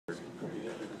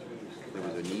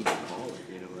a need to call it.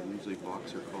 You know, usually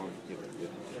boxer call it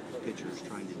if pitcher's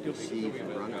trying to deceive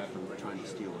the runner from trying to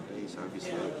steal a base.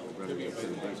 Obviously, runners are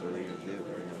going to base, what are they going to do? You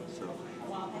know, so,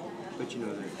 but you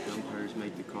know, the umpires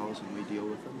make the calls and we deal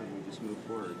with them and we just move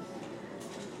forward.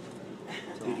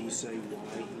 Did he say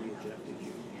why he ejected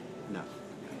you? No.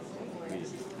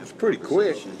 It's pretty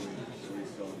quick. You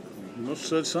Must have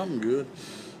said something good.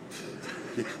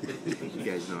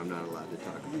 guys know I'm not allowed to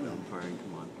talk about umpiring.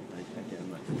 Come on.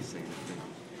 I'm not going to say anything.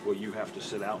 Will you have to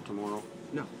sit out tomorrow?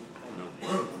 No.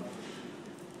 No.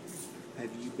 Have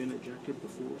you been ejected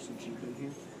before since you've been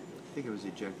here? I think I was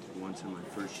ejected once in my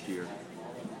first year.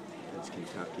 That's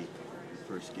Kentucky.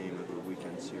 First game of the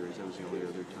weekend series. That was the only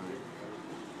other time.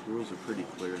 The rules are pretty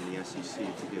clear in the SEC.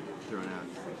 If you get thrown out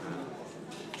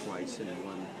twice in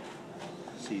one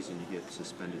season, you get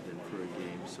suspended in for a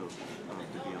game. So I'll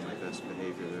have to be on my best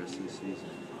behavior the rest of the season.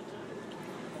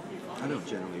 I don't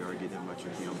generally argue that much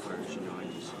with the umpires. You know, I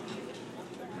just,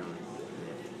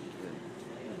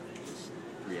 just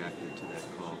reacted to that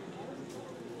call.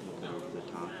 A little bit over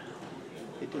the top.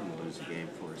 It didn't lose the game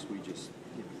for us. We just,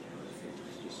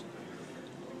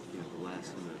 the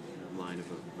last in the line of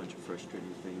a bunch of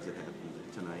frustrating things that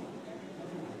happened tonight.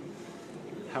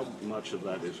 How much of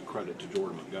that is credit to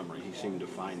Jordan Montgomery? He seemed to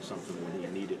find something when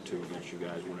he needed to against you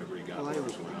guys whenever he got Well, I there.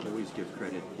 always give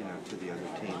credit, to the other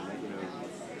team.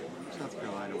 South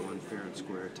Carolina won fair and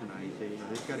square tonight.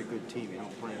 They've got a good team. You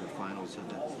don't play in the finals of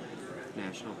the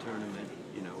national tournament,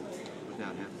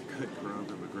 without having a good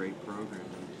program, a great program.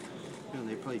 And,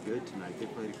 they played good tonight. They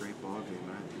played a great ball game.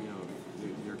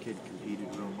 Your kid competed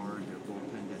real hard. Their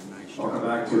bullpen did a nice job. Welcome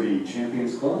back to the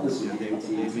Champions Club. This is the AT&T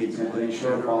 10th inning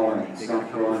show following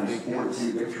South Carolina's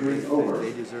 4-2 victory over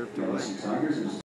They deserve to the USC win. Tigers.